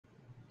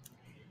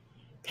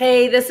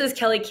Hey, this is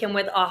Kelly Kim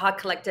with AHA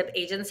Collective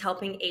Agents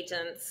Helping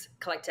Agents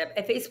Collective,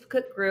 a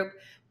Facebook group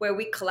where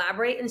we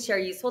collaborate and share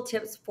useful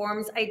tips,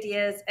 forms,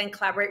 ideas, and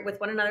collaborate with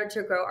one another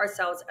to grow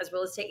ourselves as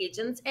real estate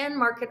agents and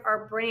market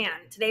our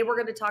brand. Today, we're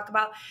going to talk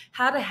about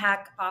how to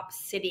hack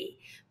OpCity.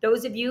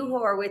 Those of you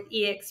who are with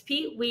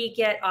EXP, we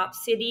get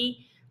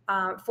OpCity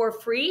for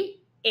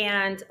free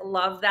and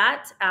love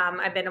that.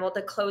 I've been able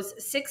to close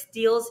 6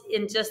 deals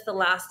in just the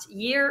last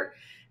year,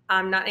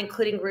 not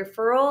including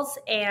referrals,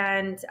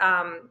 and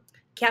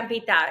can't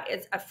beat that.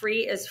 It's a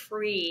free is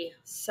free.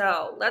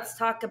 So let's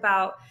talk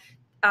about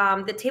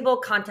the table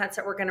of contents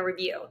that we're going to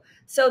review.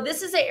 So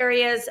this is the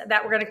areas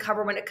that we're going to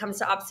cover when it comes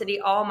to OpCity,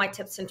 all my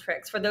tips and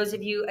tricks. For those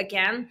of you,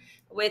 again,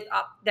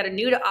 that are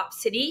new to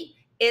OpCity,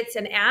 it's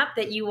an app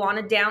that you want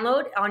to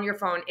download on your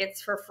phone.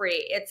 It's for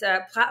free. It's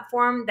a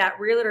platform that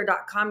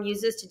realtor.com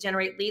uses to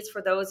generate leads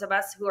for those of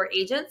us who are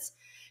agents.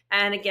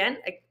 And again,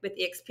 with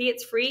EXP,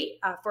 it's free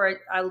for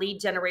a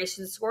lead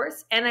generation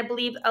source. And I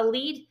believe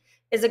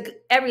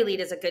every lead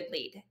is a good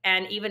lead.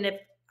 And even if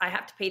I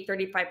have to pay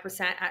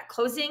 35% at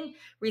closing,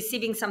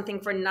 receiving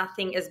something for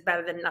nothing is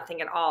better than nothing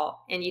at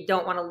all. And you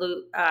don't want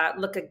to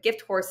look a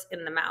gift horse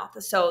in the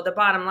mouth. So the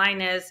bottom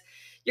line is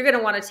you're going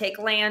to want to take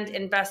land,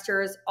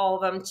 investors, all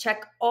of them,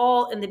 check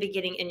all in the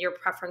beginning in your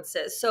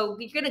preferences. So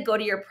you're going to go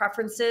to your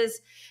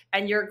preferences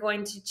and you're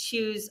going to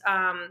choose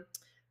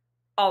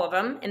all of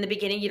them. In the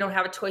beginning, you don't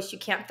have a choice. You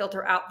can't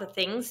filter out the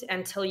things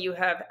until you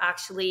have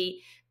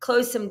actually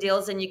closed some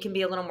deals, and you can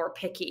be a little more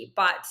picky.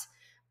 But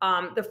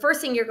the first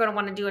thing you're going to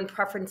want to do in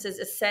preferences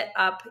is set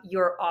up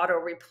your auto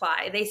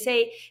reply. They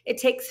say it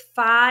takes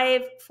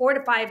 4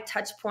 to 5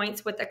 touch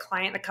points with a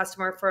client, a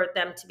customer, for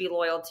them to be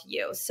loyal to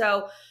you.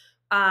 So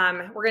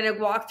we're going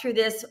to walk through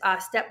this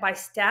step by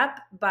step,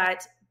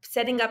 but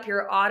setting up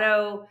your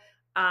auto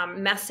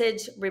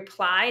message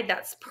reply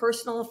that's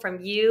personal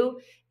from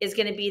you is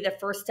going to be the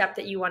first step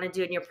that you want to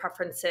do in your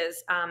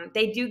preferences.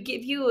 They do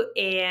give you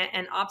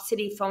an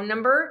OpCity phone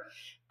number,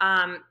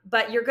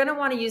 but you're going to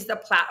want to use the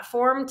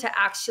platform to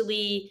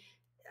actually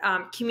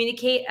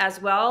communicate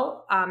as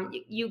well.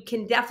 You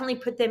can definitely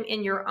put them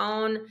in your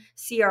own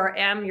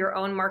CRM, your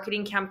own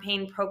marketing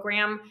campaign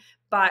program,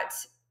 but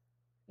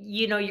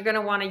you're going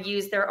to want to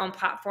use their own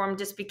platform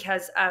just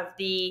because of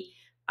the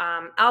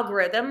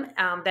algorithm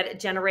that it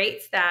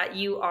generates, that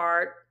you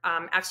are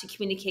actually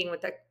communicating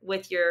with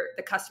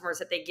the customers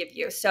that they give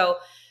you. So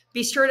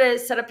be sure to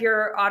set up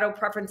your auto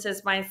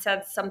preferences. Mine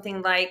said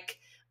something like,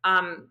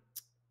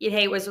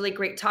 "Hey, it was really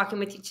great talking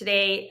with you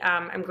today.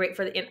 I'm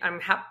grateful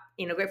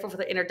for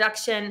the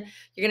introduction.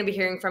 You're going to be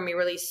hearing from me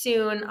really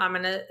soon. I'm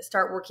going to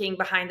start working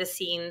behind the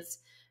scenes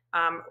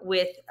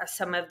with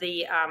some of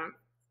the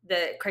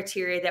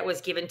criteria that was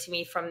given to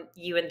me from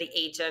you and the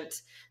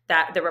agent,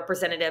 that the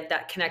representative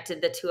that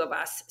connected the two of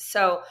us."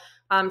 So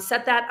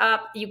set that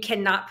up. You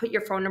cannot put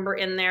your phone number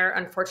in there.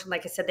 Unfortunately,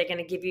 like I said, they're going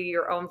to give you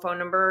your own phone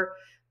number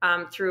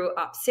through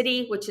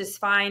OpCity, which is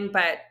fine,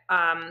 but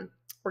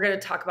we're going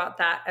to talk about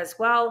that as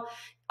well.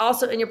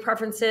 Also, in your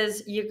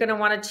preferences, you're going to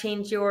want to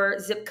change your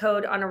zip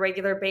code on a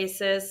regular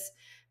basis.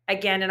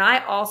 Again, and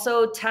I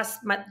also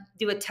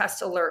do a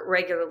test alert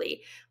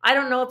regularly. I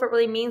don't know if it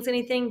really means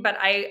anything, but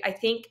I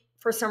think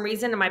for some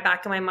reason in my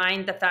back of my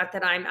mind, the fact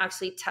that I'm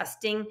actually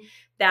testing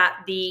that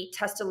the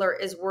test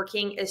alert is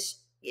working is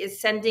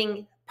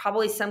sending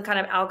probably some kind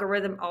of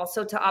algorithm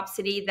also to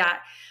OpCity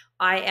that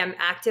I am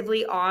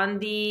actively on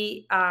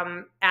the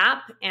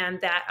app,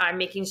 and that I'm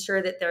making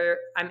sure that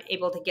I'm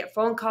able to get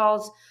phone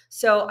calls.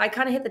 So I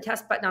kind of hit the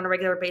test button on a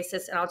regular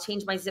basis, and I'll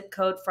change my zip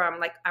code from,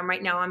 like,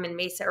 right now I'm in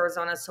Mesa,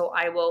 Arizona, so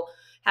I will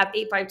have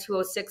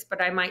 85206, but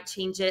I might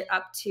change it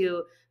up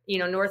to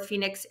North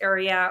Phoenix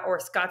area or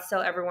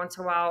Scottsdale every once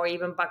in a while, or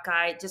even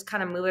Buckeye, just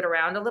kind of move it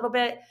around a little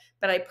bit.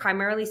 But I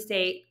primarily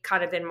stay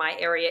kind of in my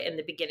area in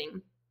the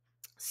beginning.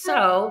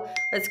 So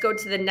let's go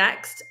to the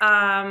next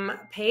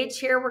page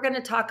here. We're going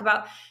to talk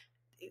about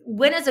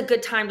when is a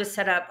good time to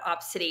set up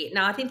OpCity.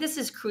 Now, I think this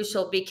is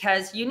crucial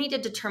because you need to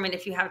determine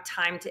if you have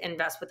time to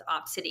invest with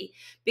OpCity,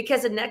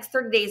 because the next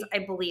 30 days, I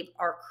believe,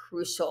 are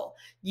crucial.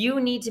 You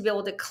need to be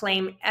able to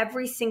claim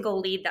every single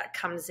lead that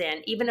comes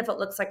in, even if it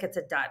looks like it's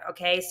a dud,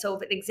 okay? So,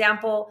 for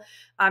example,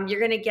 you're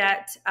going to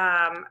get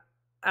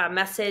a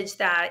message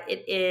that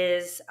it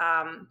is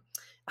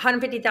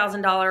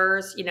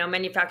 $150,000,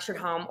 manufactured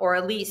home, or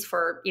a lease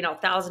for,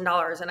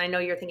 $1,000. And I know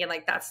you're thinking,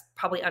 like, that's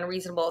probably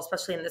unreasonable,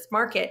 especially in this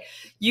market.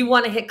 You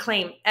want to hit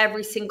claim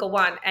every single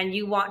one, and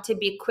you want to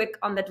be quick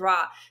on the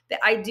draw.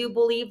 I do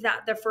believe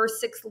that the first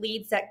 6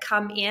 leads that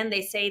come in,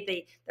 they say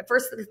the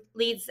first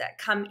leads that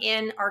come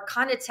in are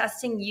kind of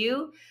testing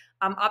you.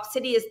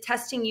 OpCity is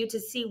testing you to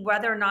see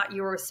whether or not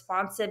you're a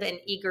responsive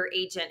and eager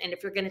agent, and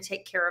if you're going to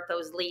take care of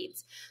those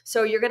leads.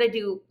 So you're going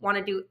to want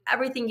to do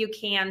everything you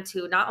can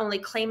to not only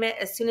claim it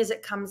as soon as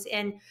it comes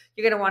in,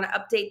 you're going to want to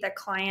update the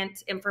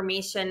client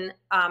information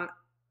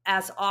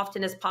as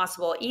often as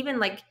possible. Even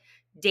like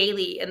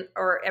daily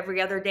or every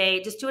other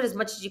day. Just do it as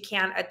much as you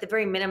can. At the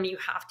very minimum, you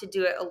have to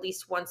do it at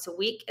least once a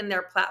week in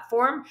their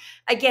platform.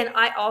 Again,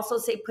 I also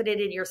say put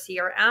it in your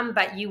CRM,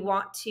 but you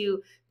want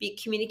to be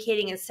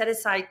communicating and set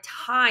aside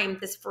time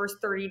this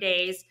first 30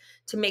 days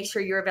to make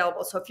sure you're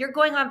available. So if you're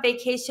going on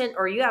vacation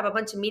or you have a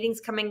bunch of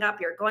meetings coming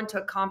up, you're going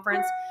to a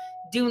conference,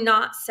 do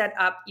not set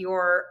up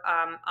your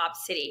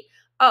OpCity.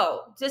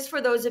 Oh, just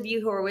for those of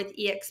you who are with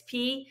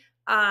EXP,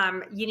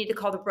 you need to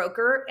call the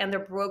broker, and the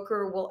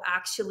broker will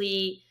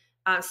actually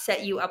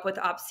set you up with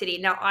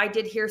OpCity. Now, I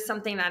did hear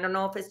something, I don't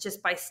know if it's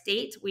just by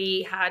state.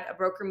 We had a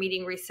broker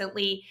meeting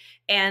recently,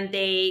 and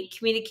they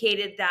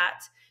communicated that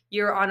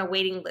you're on a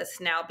waiting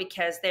list now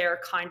because they're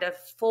kind of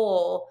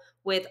full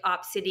with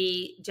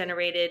OpCity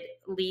generated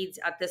leads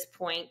at this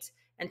point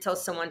until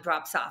someone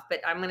drops off.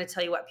 But I'm going to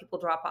tell you what, people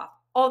drop off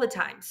all the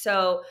time.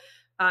 So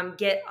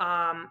get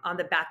on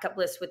the backup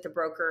list with the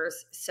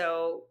brokers.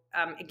 So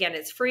again,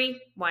 it's free.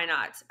 Why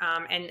not?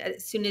 And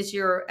as soon as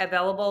you're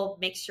available,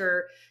 make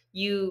sure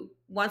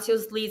once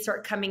those leads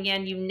start coming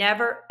in, you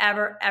never,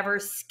 ever, ever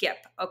skip.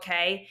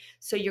 Okay.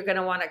 So you're going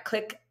to want to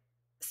click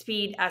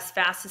speed as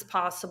fast as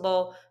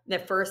possible in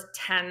the first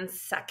 10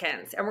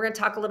 seconds. And we're going to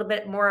talk a little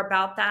bit more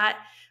about that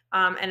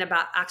and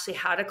about actually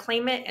how to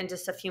claim it in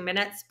just a few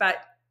minutes. But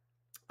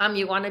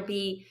you want to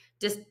be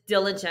just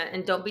diligent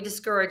and don't be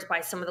discouraged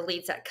by some of the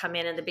leads that come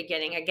in the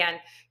beginning. Again,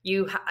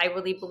 I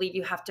really believe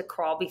you have to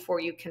crawl before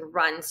you can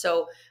run.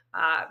 So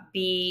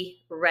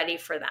be ready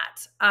for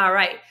that. All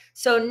right.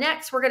 So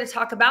next we're going to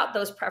talk about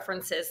those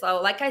preferences.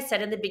 So like I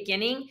said in the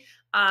beginning,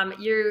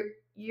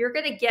 you're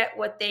going to get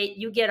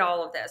you get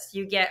all of this.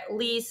 You get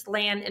lease,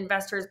 land,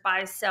 investors,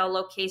 buy, sell,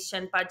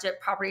 location, budget,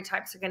 property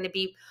types are going to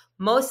be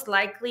most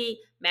likely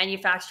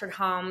manufactured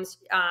homes.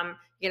 You're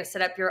going to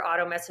set up your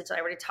auto message. I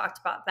already talked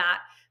about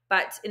that.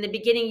 But in the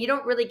beginning, you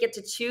don't really get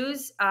to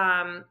choose.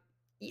 I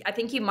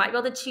think you might be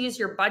able to choose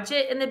your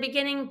budget in the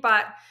beginning,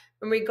 but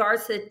in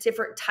regards to the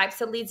different types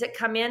of leads that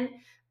come in,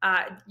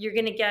 you're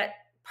going to get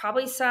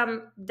probably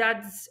some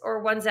duds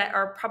or ones that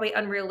are probably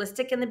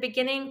unrealistic in the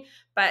beginning.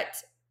 But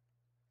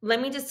let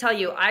me just tell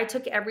you, I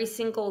took every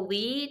single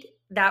lead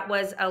that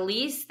was a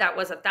lease that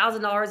was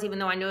 $1,000, even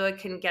though I knew I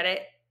couldn't get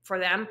it for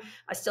them.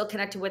 I still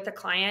connected with the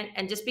client.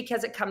 And just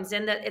because it comes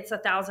in that it's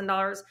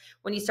 $1,000,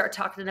 when you start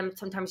talking to them,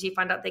 sometimes you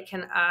find out they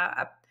can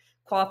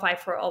qualify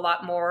for a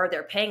lot more.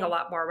 They're paying a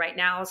lot more right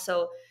now.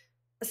 So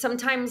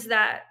sometimes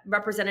that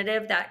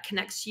representative that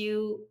connects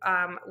you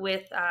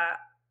with,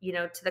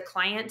 to the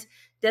client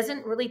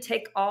doesn't really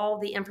take all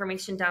the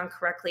information down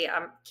correctly.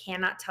 I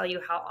cannot tell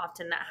you how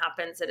often that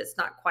happens, that it's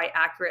not quite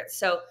accurate.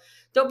 So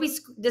don't be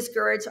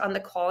discouraged on the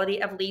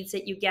quality of leads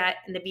that you get.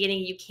 In the beginning,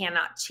 you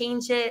cannot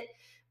change it.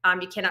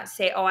 You cannot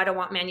say, oh, I don't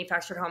want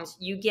manufactured homes.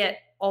 You get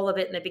all of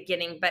it in the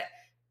beginning. But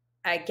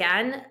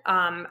again,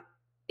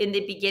 in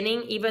the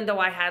beginning, even though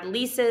I had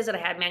leases and I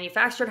had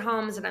manufactured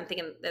homes, and I'm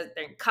thinking they're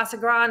in Casa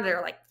Grande,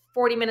 they're like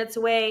 40 minutes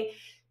away,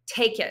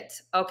 take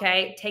it.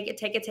 Okay. Take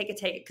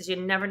it. Because you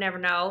never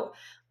know.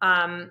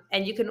 And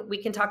we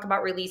can talk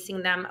about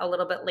releasing them a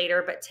little bit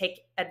later, but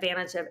take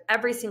advantage of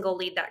every single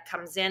lead that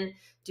comes in.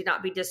 Do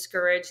not be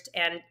discouraged.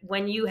 And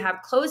when you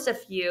have closed a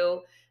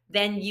few,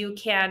 then you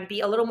can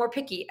be a little more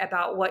picky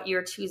about what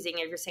you're choosing.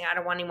 If you're saying, I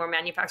don't want any more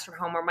manufactured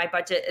home, or my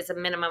budget is a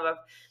minimum of,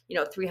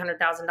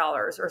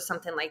 $300,000 or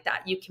something like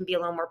that, you can be a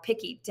little more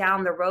picky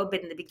down the road.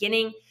 But in the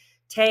beginning,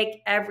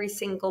 take every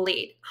single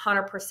lead,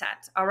 100%.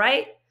 All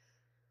right.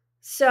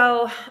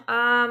 So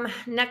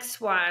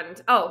next one.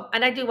 Oh,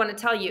 and I do want to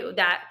tell you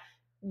that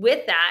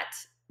with that,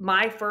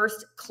 my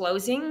first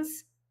closings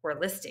were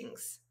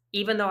listings,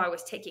 even though I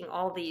was taking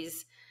all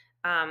these,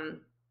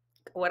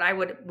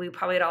 we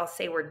probably would all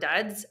say were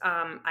duds.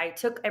 I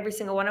took every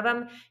single one of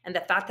them. And the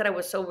fact that I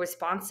was so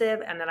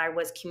responsive and that I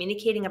was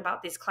communicating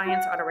about these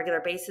clients on a regular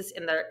basis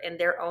in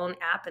their own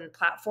app and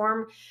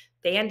platform,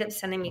 they ended up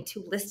sending me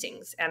 2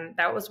 listings. And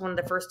that was one of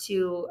the first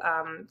 2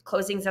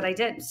 closings that I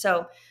did.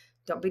 So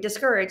don't be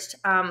discouraged.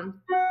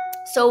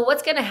 So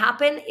what's going to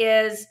happen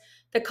is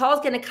the call is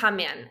going to come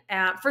in.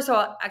 First of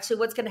all, actually,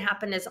 what's going to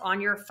happen is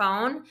on your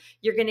phone,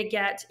 you're going to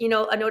get,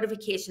 a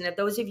notification. If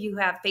those of you who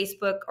have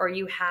Facebook or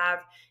you have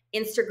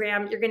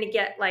Instagram, you're going to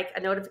get like a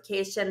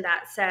notification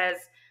that says,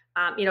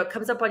 it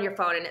comes up on your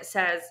phone and it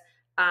says,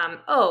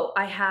 oh,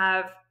 I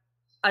have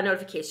a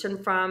notification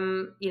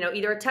from,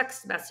 either a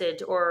text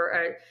message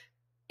or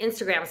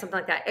Instagram, something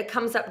like that. It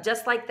comes up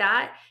just like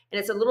that. And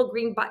it's a little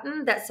green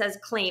button that says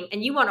claim.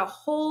 And you want to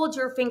hold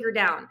your finger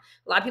down.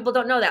 A lot of people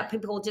don't know that.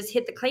 People will just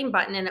hit the claim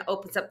button and it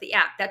opens up the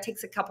app. That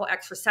takes a couple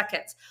extra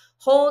seconds.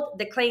 Hold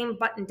the claim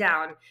button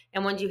down.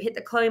 And when you hit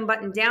the claim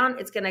button down,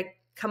 it's going to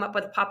come up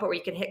with a pop-up where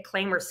you can hit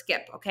claim or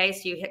skip. Okay.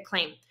 So you hit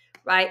claim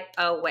right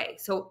away.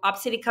 So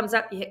OpCity comes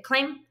up, you hit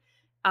claim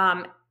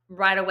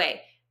right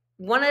away.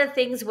 One of the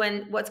things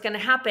what's going to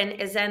happen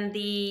is then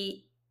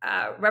the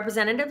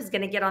representative is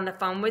going to get on the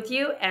phone with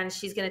you, and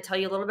she's going to tell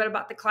you a little bit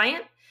about the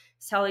client,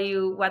 tell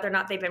you whether or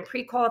not they've been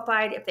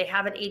pre-qualified, if they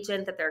have an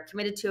agent that they're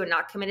committed to and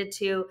not committed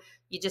to.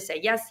 You just say,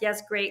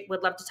 yes, great,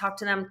 would love to talk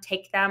to them,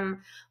 take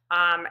them.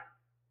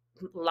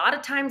 a lot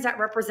of times that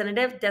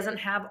representative doesn't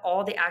have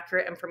all the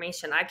accurate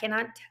information. I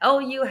cannot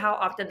tell you how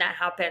often that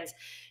happens.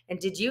 And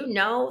did you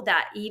know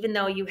that even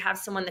though you have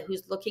someone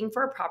who's looking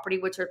for a property,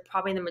 which are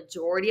probably the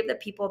majority of the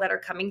people that are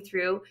coming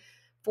through,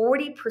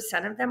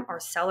 40% of them are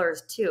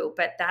sellers too,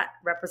 but that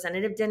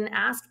representative didn't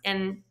ask.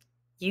 And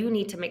you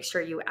need to make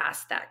sure you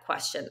ask that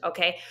question,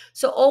 okay?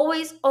 So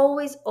always,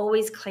 always,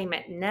 always claim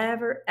it.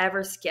 Never,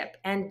 ever skip.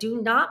 And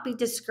do not be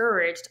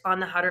discouraged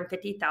on the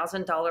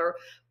 $150,000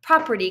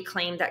 property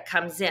claim that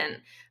comes in,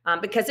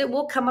 because it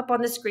will come up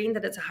on the screen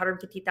that it's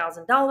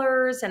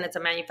 $150,000 and it's a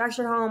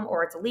manufactured home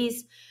or it's a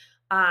lease.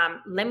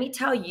 Let me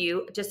tell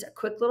you just a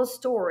quick little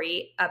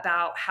story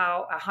about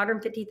how a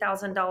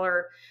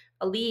 $150,000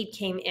 a lead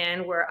came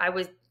in where I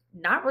was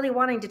not really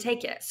wanting to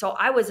take it. So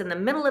I was in the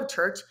middle of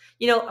church.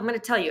 You know, I'm going to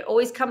tell you, it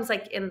always comes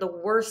like in the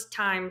worst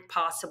time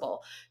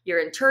possible. You're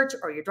in church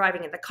or you're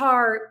driving in the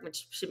car,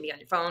 which shouldn't be on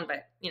your phone,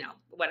 but you know,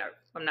 whatever.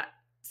 I'm not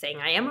saying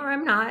I am or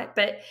I'm not,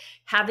 but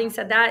having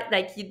said that,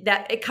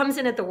 that it comes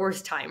in at the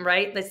worst time,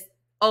 right? This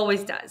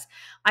always does.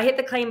 I hit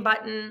the claim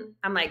button.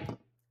 I'm like,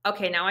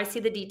 okay, now I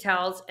see the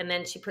details. And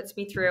then she puts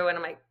me through and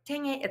I'm like,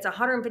 dang it, it's a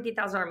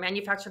 $150,000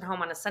 manufactured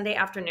home on a Sunday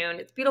afternoon.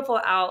 It's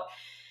beautiful out.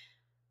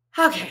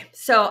 Okay,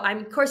 so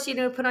of course, you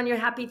know, put on your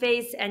happy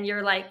face and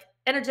you're like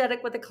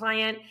energetic with the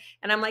client.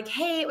 And I'm like,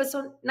 hey, it was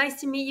so nice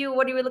to meet you.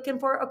 What are you looking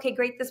for? Okay,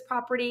 great, this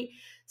property.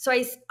 So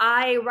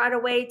I right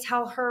away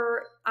tell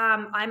her,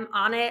 I'm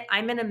on it.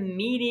 I'm in a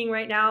meeting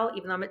right now,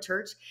 even though I'm at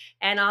church,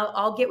 and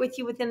I'll get with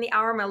you within the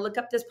hour. I'm gonna look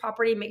up this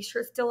property, make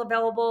sure it's still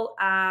available.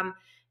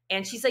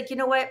 And she's like, you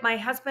know what? My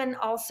husband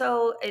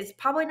also is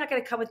probably not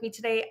going to come with me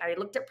today. I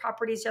looked at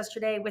properties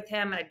yesterday with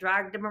him and I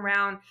dragged him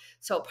around.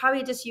 So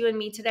probably just you and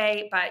me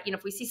today. But, you know,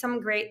 if we see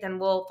something great, then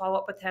we'll follow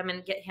up with him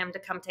and get him to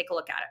come take a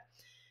look at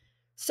it.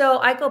 So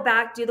I go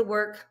back, do the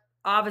work.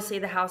 Obviously,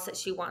 the house that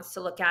she wants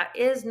to look at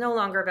is no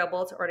longer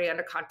available. It's already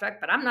under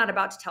contract, but I'm not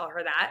about to tell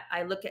her that.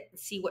 I look at and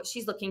see what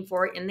she's looking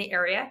for in the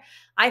area.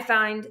 I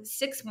find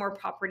 6 more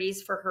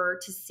properties for her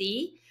to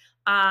see.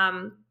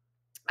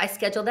 I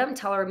schedule them,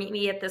 tell her, meet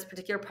me at this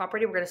particular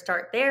property. We're going to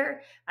start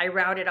there. I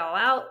route it all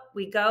out.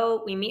 We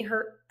go, we meet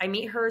her. I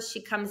meet her.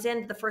 She comes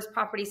in. The first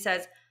property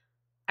says,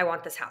 I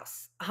want this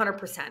house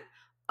 100%.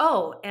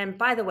 Oh, and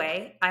by the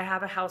way, I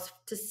have a house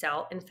to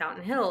sell in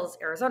Fountain Hills,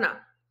 Arizona.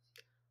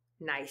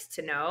 Nice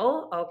to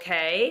know.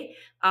 Okay.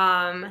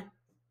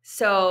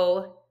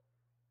 So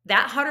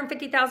that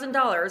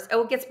 $150,000,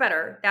 oh, it gets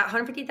better. That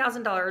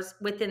 $150,000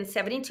 within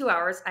 72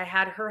 hours, I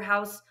had her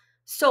house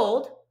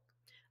sold.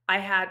 I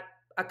had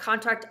a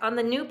contract on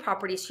the new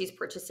property she's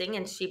purchasing,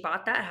 and she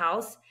bought that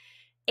house.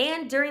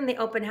 And during the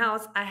open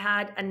house, I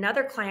had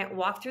another client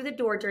walk through the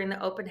door during the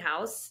open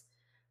house.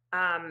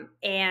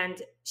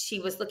 And she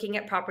was looking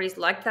at properties,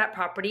 liked that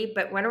property,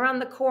 but went around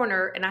the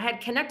corner, and I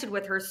had connected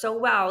with her so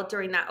well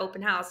during that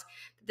open house.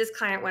 This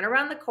client went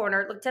around the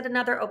corner, looked at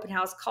another open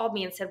house, called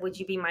me and said, would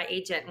you be my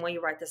agent? And will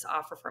you write this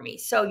offer for me?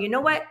 So you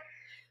know what?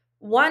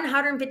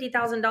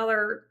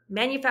 $150,000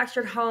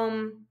 manufactured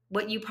home,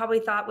 what you probably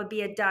thought would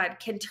be a dud,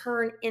 can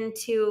turn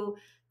into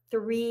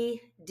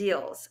 3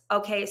 deals.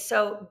 Okay,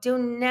 so do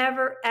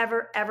never,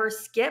 ever, ever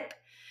skip.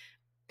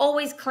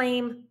 Always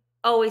claim,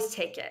 always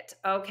take it.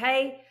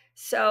 Okay,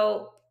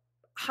 so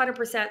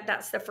 100%,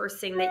 that's the first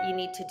thing that you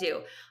need to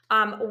do.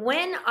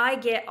 When I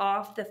get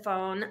off the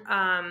phone,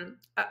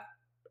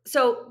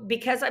 so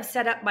because I've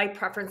set up my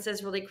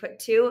preferences really quick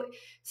too,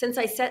 since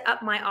I set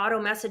up my auto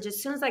message,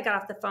 as soon as I got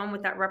off the phone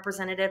with that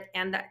representative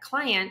and that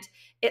client,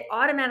 it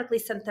automatically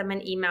sent them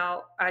an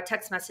email, a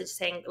text message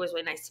saying it was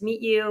really nice to meet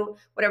you,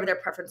 whatever their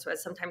preference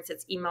was. Sometimes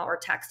it's email or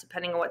text,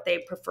 depending on what they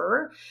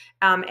prefer.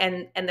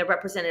 And the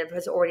representative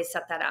has already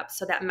set that up.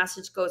 So that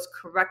message goes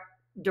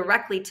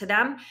directly to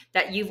them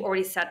that you've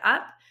already set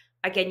up.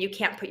 Again, you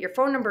can't put your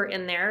phone number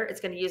in there. It's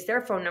going to use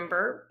their phone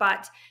number,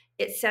 but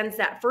it sends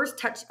that first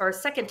touch or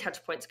second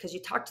touch points because you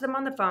talked to them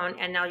on the phone,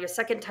 and now your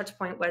second touch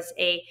point was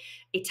a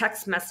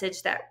text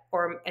message that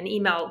or an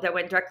email that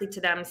went directly to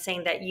them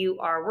saying that you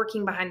are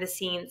working behind the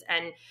scenes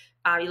and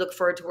you look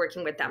forward to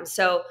working with them.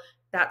 So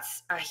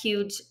that's a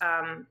huge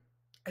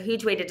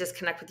way to just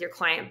connect with your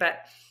client. But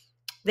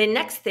the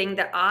next thing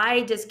that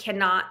I just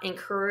cannot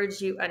encourage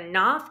you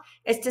enough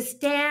is to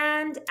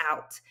stand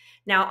out.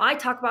 Now, I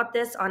talk about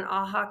this on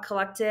AHA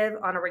Collective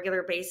on a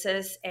regular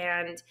basis,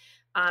 and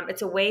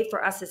it's a way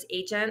for us as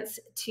agents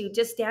to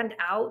just stand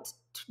out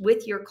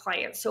with your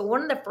clients. So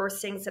one of the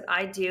first things that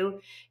I do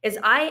is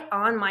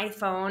on my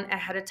phone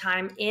ahead of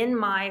time in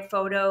my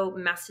photo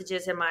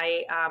messages in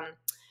my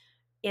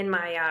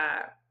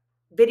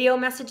video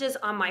messages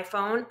on my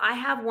phone, I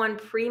have one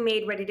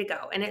pre-made ready to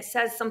go. And it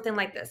says something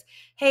like this.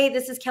 Hey,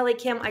 this is Kelly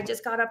Kim. I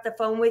just got off the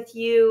phone with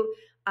you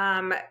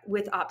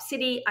with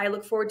OpCity. I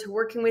look forward to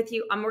working with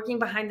you. I'm working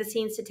behind the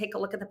scenes to take a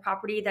look at the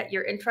property that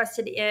you're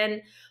interested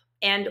in.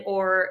 And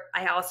or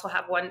I also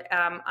have one,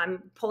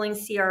 I'm pulling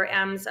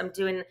CRMs. I'm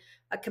doing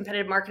a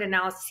competitive market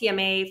analysis,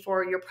 CMA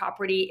for your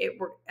property.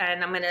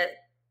 And I'm going to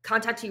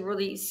contact you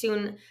really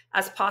soon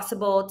as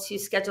possible to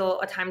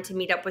schedule a time to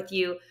meet up with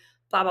you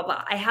blah, blah,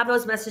 blah. I have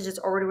those messages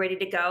already ready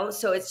to go.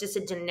 So it's just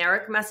a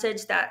generic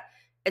message that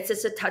it's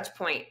just a touch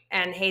point.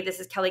 And hey, this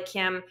is Kelly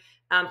Kim,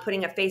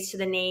 putting a face to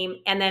the name.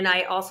 And then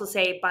I also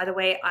say, by the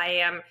way, I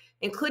am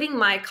including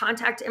my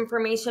contact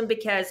information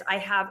because I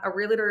have a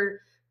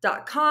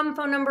realtor.com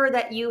phone number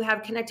that you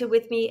have connected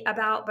with me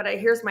about, but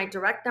here's my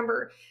direct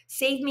number.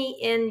 Save me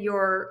in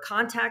your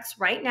contacts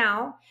right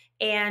now.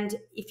 And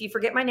if you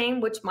forget my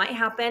name, which might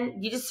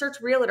happen, you just search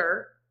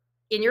realtor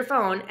in your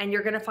phone and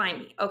you're going to find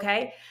me.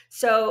 Okay.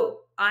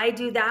 So I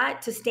do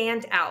that to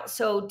stand out.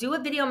 So do a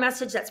video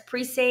message that's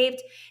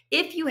pre-saved.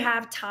 If you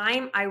have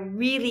time, I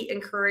really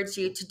encourage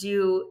you to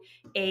do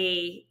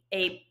a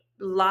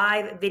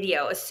live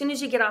video. As soon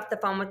as you get off the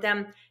phone with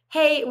them,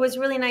 hey, it was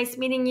really nice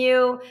meeting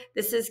you.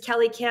 This is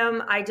Kelly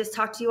Kim. I just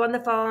talked to you on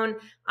the phone.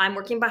 I'm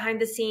working behind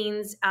the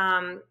scenes.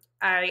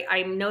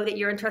 I know that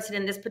you're interested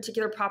in this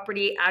particular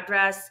property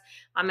address.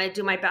 I'm going to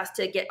do my best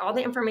to get all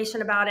the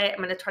information about it. I'm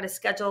going to try to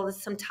schedule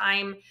some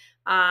time.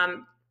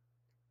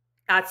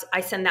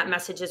 I send that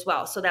message as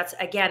well. So that's,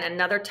 again,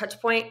 another touch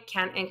point.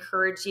 Can't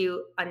encourage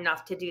you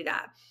enough to do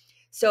that.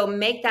 So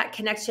make that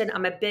connection.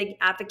 I'm a big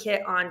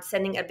advocate on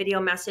sending a video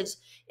message.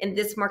 In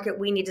this market,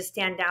 we need to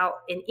stand out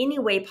in any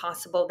way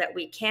possible that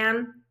we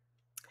can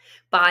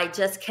by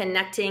just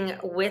connecting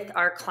with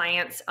our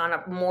clients on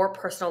a more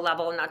personal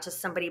level, not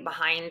just somebody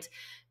behind,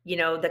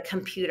 the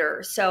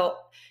computer. So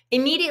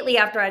immediately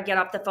after I get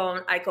off the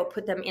phone, I go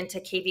put them into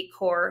KV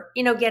Core.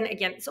 Again,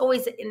 it's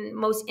always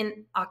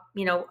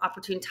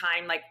opportune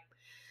time, like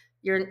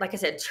you're, like I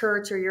said,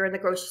 church, or you're in the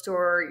grocery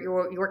store,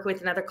 you're working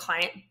with another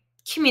client.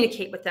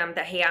 Communicate with them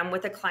that, hey, I'm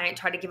with a client.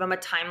 Try to give them a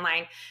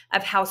timeline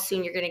of how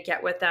soon you're going to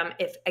get with them.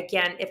 If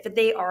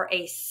they are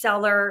a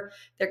seller,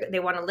 they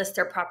want to list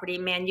their property,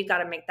 man, you got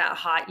to make that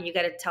hot. You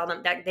got to tell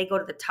them that they go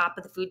to the top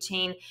of the food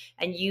chain,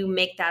 and you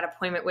make that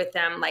appointment with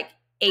them like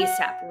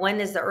ASAP.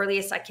 When is the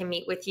earliest I can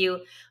meet with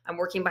you? I'm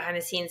working behind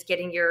the scenes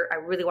I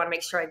really want to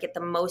make sure I get the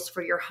most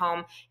for your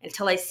home.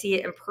 Until I see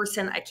it in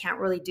person, I can't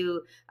really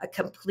do a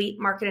complete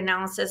market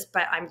analysis,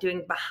 but I'm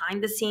doing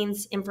behind the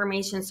scenes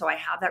information. So I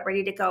have that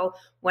ready to go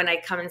when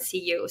I come and see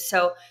you.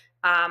 So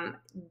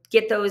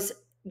get them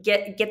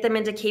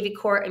into KV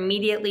Core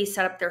immediately,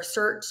 set up their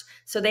search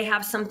so they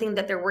have something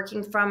that they're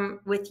working from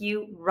with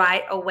you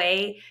right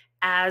away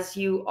as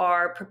you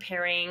are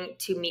preparing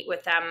to meet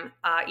with them,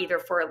 either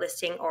for a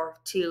listing or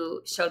to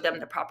show them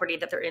the property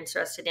that they're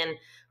interested in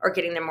or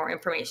getting them more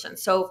information.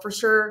 So for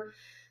sure,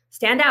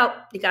 stand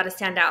out. You got to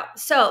stand out.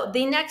 So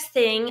the next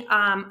thing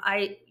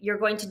you're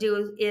going to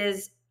do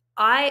is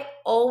I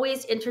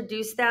always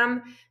introduce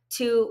them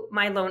to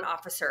my loan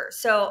officer.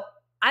 So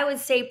I would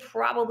say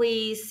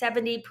probably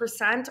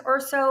 70% or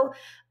so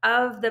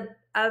of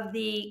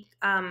the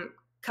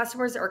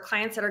customers or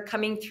clients that are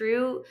coming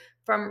through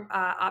from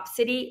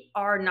OpCity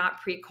are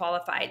not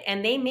pre-qualified,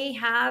 and they may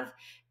have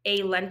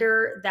a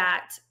lender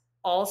that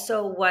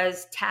also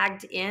was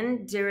tagged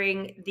in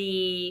during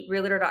the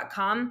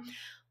realtor.com.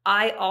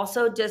 I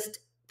also just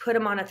put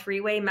them on a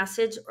three-way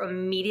message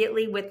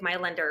immediately with my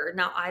lender.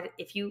 Now,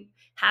 if you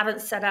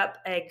haven't set up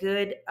a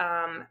good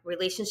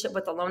relationship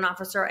with the loan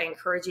officer, I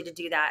encourage you to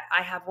do that.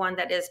 I have one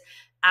that is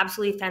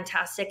absolutely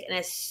fantastic. And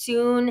as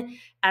soon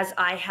as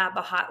I have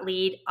a hot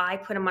lead, I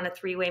put them on a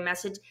three-way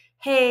message.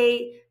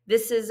 Hey,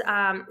 this is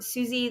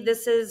Susie.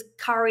 This is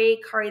Kari.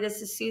 Kari,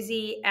 this is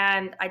Susie.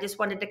 And I just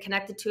wanted to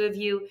connect the two of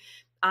you.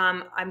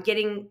 I'm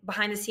getting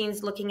behind the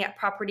scenes looking at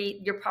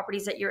your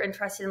properties that you're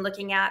interested in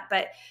looking at,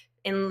 but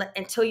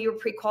until you're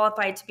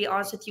pre-qualified, to be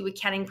honest with you, we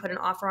can't even put an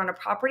offer on a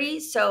property.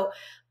 So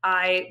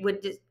I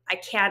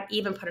can't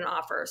even put an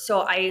offer.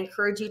 So I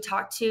encourage you to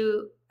talk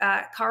to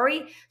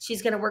Kari.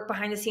 She's going to work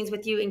behind the scenes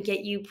with you and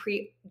get you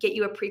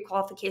a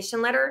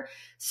pre-qualification letter.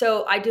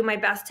 So I do my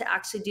best to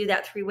actually do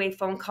that three-way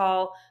phone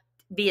call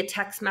via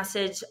text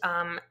message,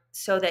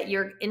 so that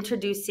you're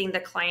introducing the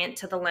client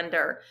to the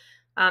lender.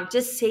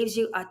 Just saves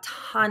you a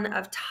ton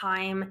of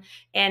time.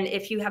 And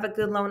if you have a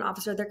good loan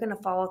officer, they're going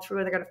to follow through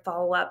and they're going to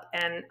follow up.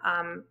 And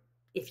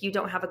if you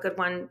don't have a good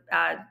one,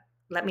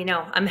 let me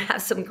know. I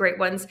have some great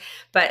ones,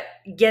 but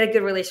get a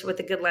good relationship with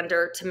a good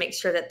lender to make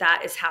sure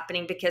that is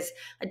happening, because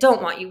I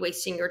don't want you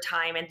wasting your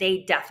time, and they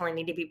definitely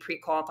need to be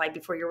pre-qualified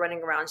before you're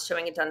running around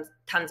showing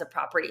tons of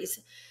properties.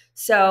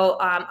 So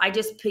I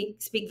just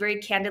speak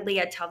very candidly.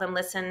 I tell them,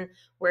 listen,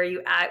 where are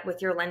you at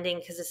with your lending?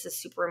 Because this is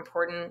super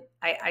important.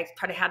 I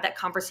try to have that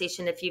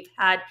conversation. If you've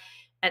had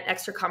an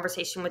extra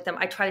conversation with them,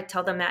 I try to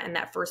tell them that in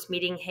that first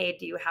meeting. Hey,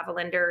 do you have a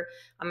lender?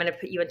 I'm going to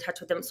put you in touch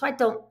with them. So I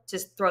don't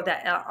just throw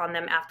that out on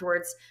them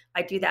afterwards.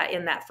 I do that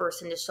in that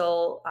first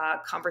initial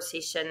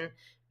conversation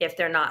if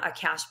they're not a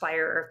cash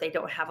buyer or if they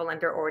don't have a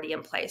lender already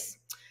in place.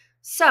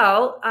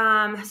 So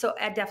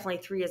definitely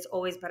 3 is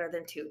always better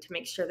than 2 to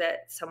make sure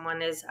that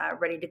someone is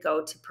ready to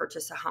go to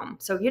purchase a home.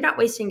 So you're not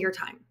wasting your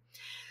time.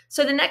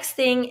 So the next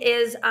thing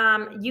is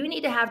you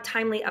need to have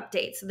timely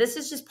updates. So this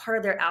is just part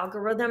of their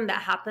algorithm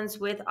that happens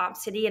with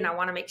OpCity, and I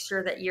want to make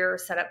sure that you're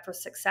set up for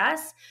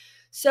success.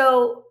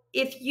 So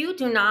if you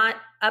do not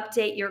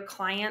update your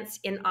clients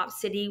in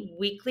OpCity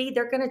weekly,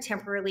 they're going to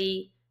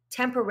temporarily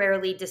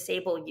temporarily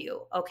disable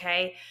you.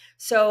 Okay.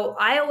 So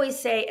I always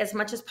say, as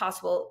much as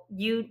possible,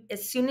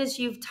 as soon as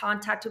you've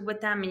contacted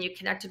with them and you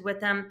connected with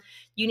them,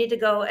 you need to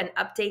go and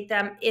update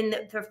them in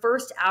the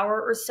first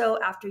hour or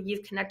so after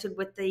you've connected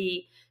with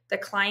the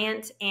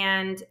client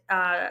and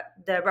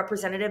the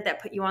representative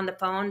that put you on the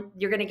phone.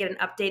 You're going to get an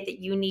update that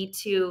you need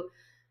to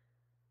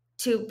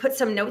put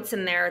some notes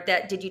in there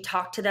that, did you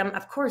talk to them?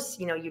 Of course,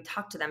 you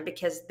talked to them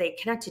because they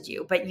connected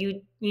you, but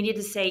you need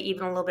to say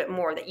even a little bit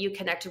more, that you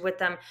connected with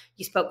them,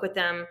 you spoke with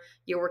them,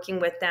 you're working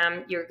with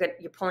them, you're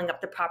pulling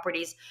up the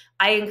properties.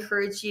 I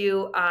encourage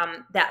you,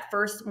 that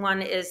first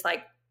one is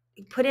like,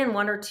 put in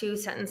 1 or 2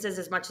 sentences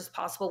as much as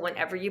possible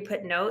whenever you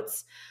put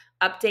notes.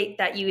 Update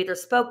that you either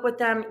spoke with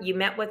them, you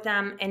met with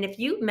them, and if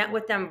you met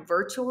with them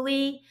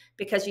virtually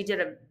because you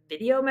did a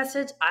video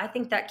message, I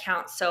think that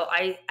counts. So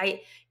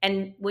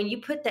and when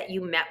you put that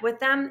you met with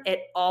them,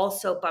 it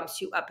also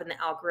bumps you up in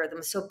the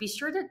algorithm. So be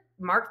sure to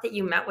mark that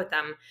you met with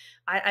them.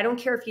 I don't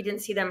care if you didn't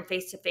see them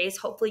face to face.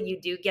 Hopefully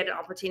you do get an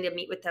opportunity to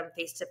meet with them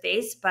face to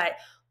face, but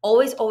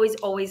always, always,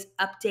 always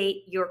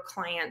update your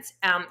clients.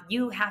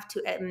 You have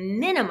to, at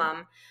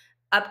minimum,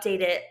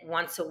 update it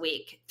once a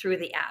week through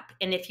the app.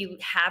 And if you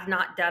have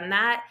not done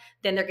that,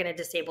 then they're going to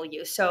disable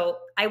you. So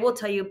I will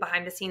tell you,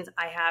 behind the scenes,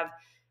 I have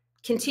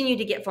continued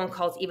to get phone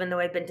calls even though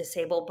I've been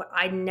disabled, but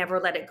I never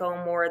let it go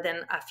more than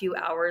a few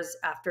hours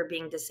after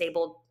being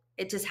disabled.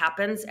 It just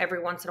happens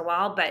every once in a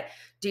while, but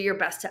do your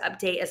best to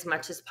update as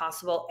much as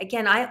possible.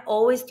 Again, I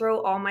always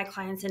throw all my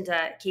clients into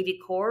KV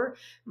Core,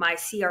 my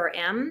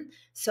CRM,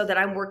 so that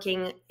I'm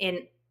working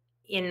in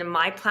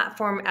my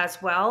platform as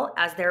well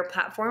as their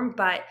platform.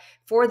 But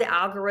for the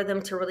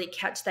algorithm to really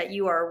catch that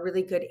you are a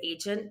really good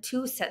agent,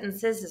 2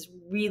 sentences is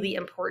really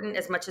important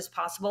as much as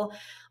possible.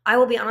 I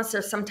will be honest,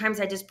 there's sometimes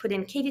I just put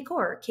in KV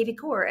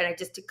Core, and I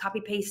just do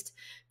copy paste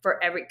for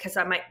because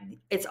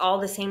it's all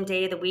the same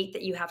day of the week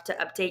that you have to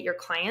update your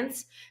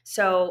clients.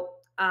 So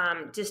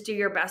just do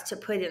your best to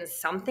put in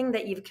something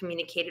that you've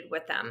communicated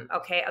with them.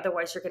 Okay.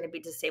 Otherwise you're going to be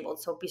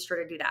disabled. So be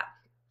sure to do that.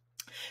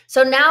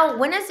 So now,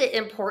 when is it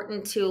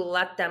important to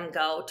let them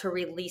go, to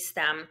release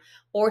them,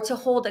 or to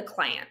hold a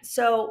client?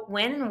 So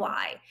when and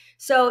why?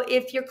 So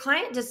if your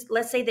client just,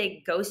 let's say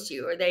they ghost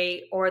you,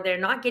 or they're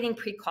not getting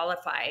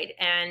pre-qualified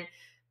and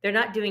they're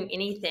not doing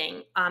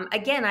anything.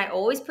 Again, I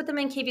always put them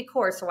in KV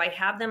Core, so I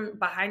have them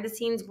behind the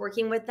scenes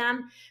working with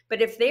them. But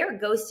if they are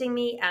ghosting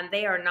me and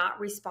they are not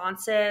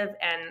responsive,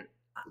 and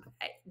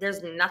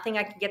there's nothing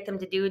I can get them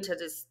to do to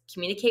just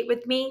communicate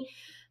with me,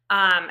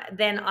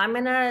 then I'm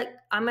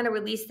gonna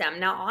release them.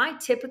 Now, I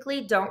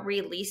typically don't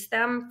release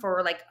them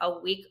for like a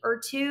week or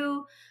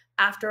 2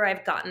 after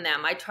I've gotten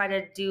them. I try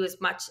to do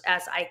as much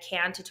as I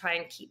can to try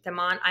and keep them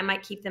on. I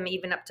might keep them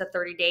even up to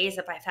 30 days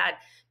if I've had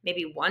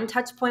maybe 1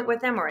 touch point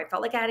with them, or I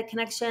felt like I had a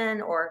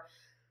connection, or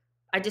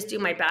I just do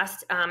my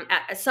best.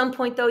 At some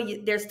point, though,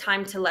 there's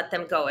time to let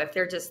them go. If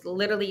they're just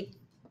literally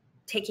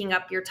taking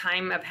up your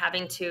time of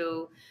having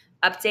to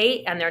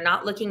update and they're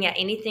not looking at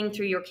anything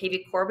through your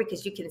KV Core,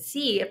 because you can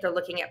see if they're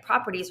looking at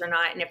properties or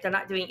not. And if they're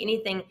not doing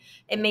anything,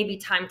 it may be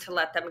time to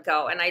let them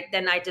go. And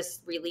then I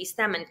just release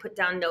them and put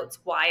down notes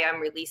why I'm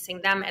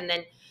releasing them. And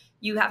then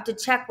you have to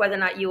check whether or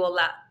not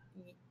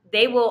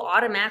they will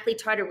automatically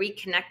try to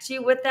reconnect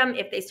you with them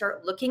if they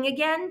start looking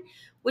again,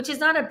 which is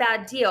not a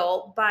bad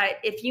deal. But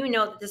if you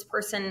know that this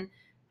person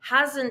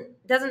has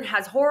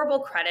horrible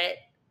credit,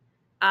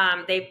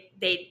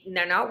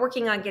 they're not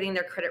working on getting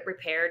their credit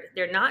repaired,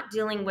 they're not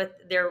dealing with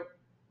they're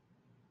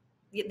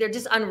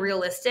just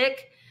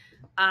unrealistic,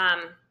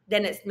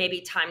 then it's maybe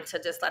time to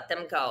just let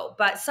them go.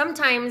 But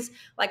sometimes,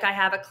 like I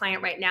have a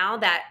client right now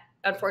that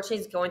unfortunately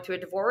is going through a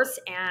divorce,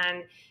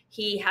 and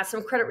he has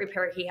some credit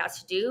repair he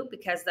has to do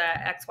because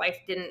the ex-wife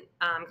didn't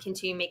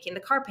continue making the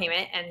car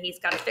payment, and he's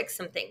got to fix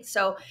some things.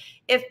 So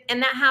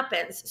and that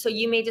happens. So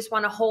you may just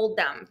want to hold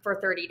them for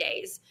 30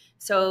 days.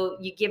 So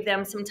you give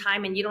them some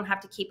time, and you don't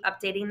have to keep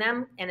updating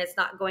them, and it's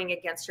not going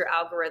against your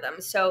algorithm.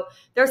 So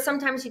there's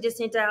sometimes you just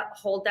need to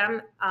hold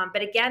them.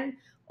 But again,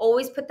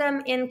 always put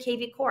them in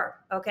KV Core,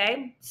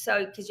 okay?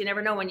 So, because you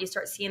never know when you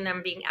start seeing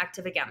them being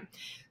active again.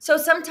 So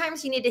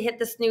sometimes you need to hit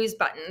the snooze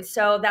button.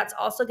 So that's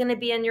also going to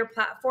be in your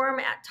platform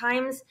at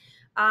times.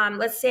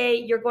 Let's say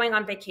you're going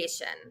on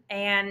vacation,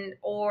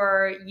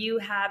 or you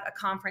have a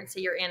conference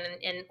that you're in,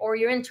 or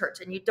you're in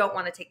church and you don't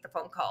want to take the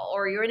phone call,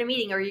 or you're in a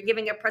meeting, or you're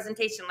giving a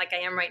presentation like I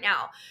am right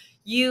now.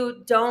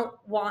 You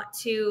want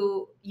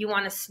to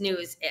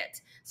snooze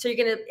it. So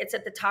it's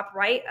at the top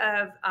right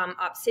of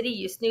OpCity.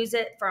 You snooze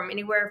it from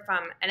anywhere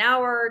from an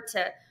hour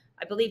to,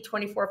 I believe,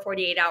 24,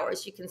 48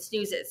 hours. You can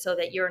snooze it so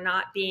that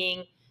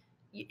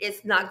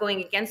it's not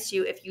going against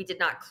you if you did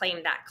not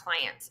claim that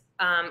client,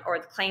 or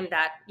claim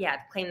that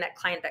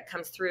client that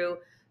comes through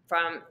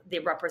from the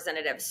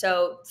representative.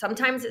 So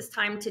sometimes it's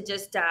time to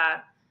just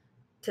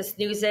to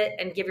snooze it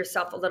and give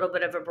yourself a little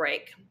bit of a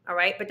break. All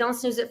right. But don't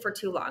snooze it for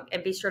too long,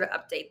 and be sure to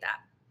update that.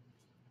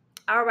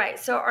 All right.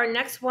 So our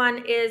next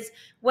one is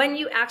when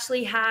you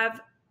actually you're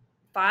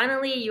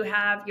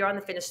on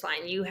the finish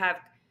line. You have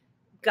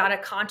got a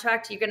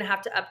contract, you're going to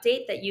have to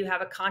update that you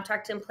have a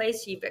contract in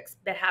place,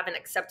 that have an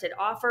accepted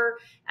offer,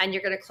 and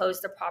you're going to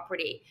close the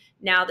property.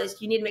 Now,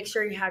 you need to make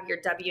sure you have your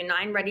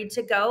W-9 ready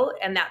to go,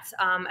 and that's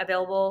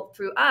available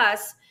through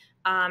us.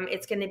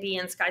 It's going to be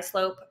in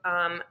SkySlope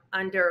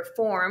under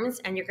forms,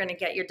 and you're going to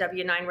get your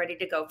W-9 ready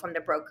to go from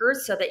the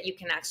brokers so that you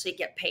can actually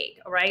get paid.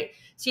 All right.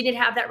 So you need to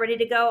have that ready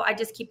to go. I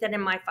just keep that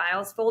in my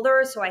files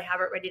folder, so I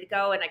have it ready to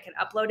go and I can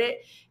upload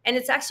it. And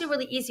it's actually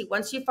really easy.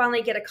 Once you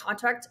finally get a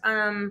contract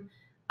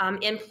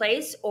in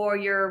place, or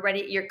you're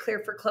ready, you're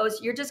clear for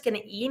close, you're just going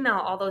to email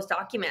all those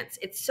documents.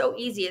 It's so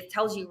easy. It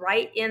tells you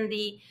right in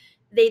the,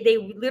 they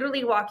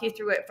literally walk you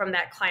through it from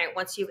that client.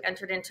 Once you've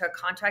entered into a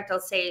contract, they'll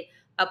say,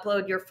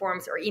 upload your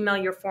forms or email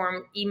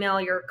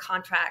your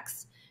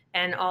contracts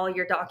and all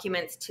your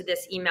documents to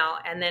this email.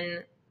 And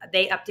then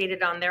they update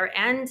it on their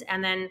end.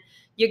 And then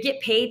you get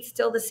paid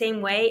still the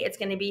same way. It's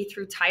going to be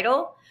through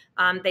title.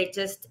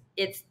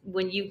 It's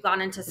when you've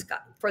gone into,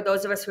 for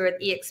those of us who are at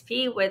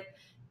EXP with,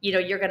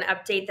 you're going to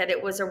update that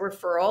it was a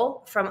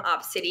referral from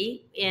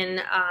OpCity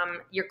in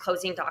your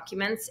closing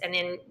documents.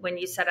 And when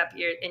you set up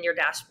in your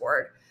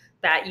dashboard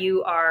that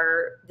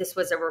this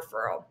was a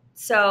referral.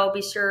 So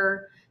be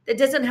sure. It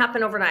doesn't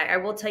happen overnight. I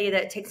will tell you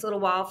that it takes a little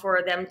while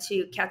for them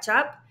to catch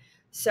up.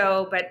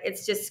 But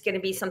it's just going to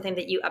be something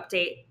that you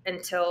update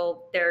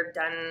until they're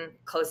done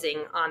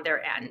closing on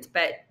their end,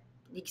 but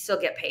you still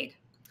get paid.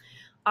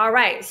 All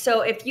right.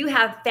 So if you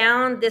have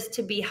found this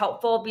to be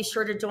helpful, be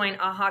sure to join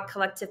AHA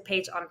Collective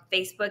page on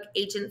Facebook,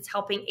 Agents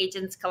Helping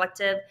Agents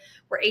Collective,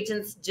 where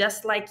agents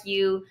just like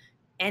you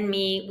and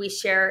me, we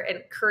share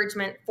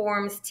encouragement,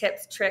 forms,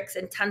 tips, tricks,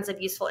 and tons of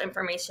useful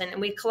information,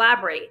 and we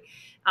collaborate.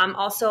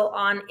 Also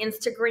on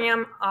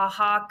Instagram,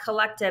 AHA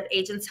Collective,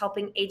 Agents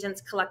Helping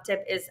Agents Collective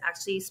is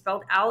actually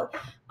spelled out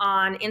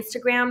on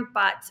Instagram,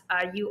 but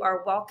you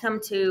are welcome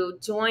to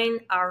join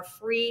our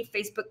free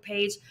Facebook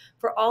page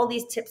for all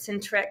these tips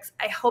and tricks.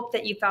 I hope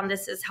that you found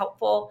this is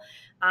helpful,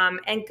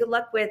 and good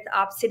luck with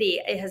OpCity.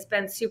 It has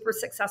been super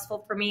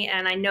successful for me,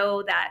 and I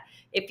know that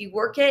if you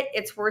work it,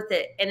 it's worth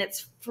it, and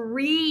it's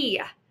free.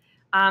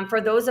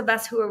 For those of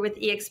us who are with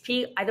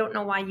EXP, I don't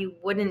know why you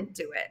wouldn't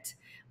do it.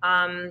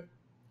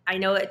 I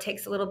know it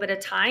takes a little bit of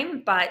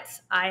time, but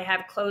I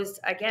have closed,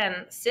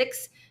 again,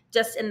 6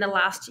 just in the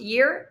last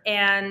year,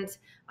 and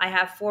I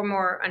have 4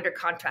 more under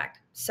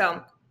contract.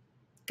 So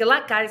good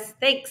luck, guys.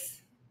 Thanks.